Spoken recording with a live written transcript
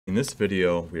In this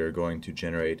video, we are going to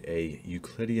generate a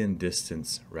Euclidean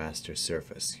distance raster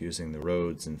surface using the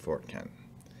roads in Fort Kent.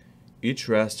 Each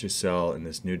raster cell in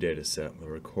this new dataset will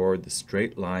record the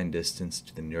straight line distance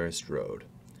to the nearest road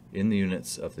in the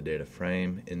units of the data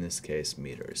frame, in this case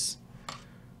meters.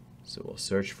 So we'll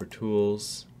search for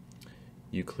tools,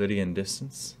 Euclidean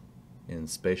distance in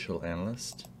Spatial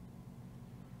Analyst.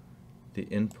 The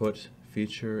input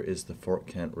feature is the Fort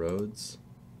Kent roads.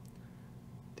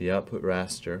 The output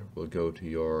raster will go to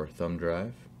your thumb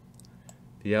drive.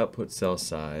 The output cell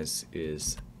size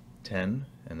is 10,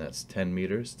 and that's 10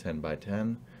 meters, 10 by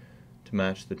 10, to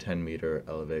match the 10 meter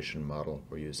elevation model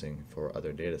we're using for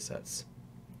other data sets.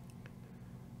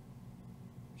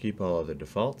 Keep all other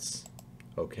defaults.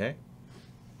 OK.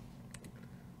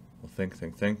 We'll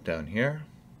think down here.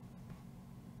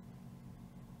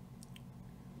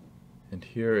 And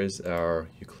here is our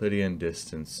Euclidean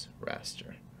distance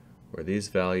raster, where these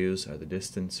values are the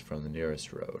distance from the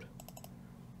nearest road.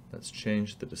 Let's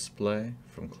change the display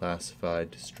from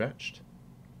classified to stretched.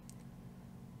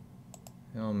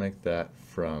 And I'll make that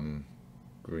from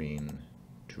green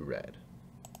to red.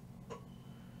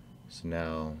 So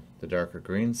now the darker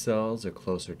green cells are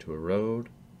closer to a road,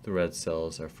 the red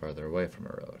cells are farther away from a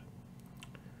road.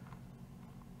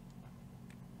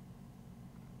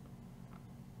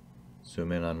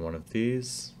 Zoom in on one of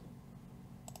these.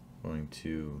 I'm going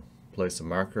to place a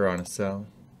marker on a cell.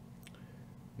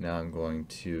 Now I'm going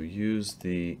to use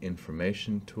the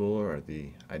information tool, or the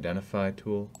identify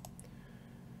tool.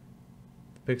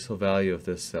 The pixel value of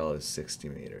this cell is 60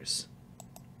 meters.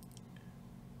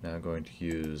 Now I'm going to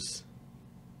use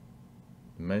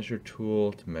the measure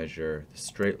tool to measure the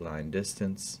straight line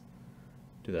distance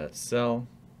to that cell,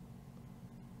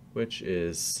 which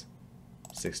is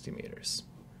 60 meters.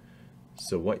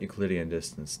 So what Euclidean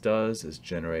distance does is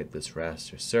generate this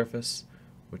raster surface,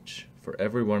 which for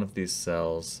every one of these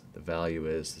cells, the value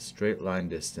is the straight line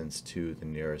distance to the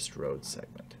nearest road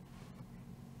segment.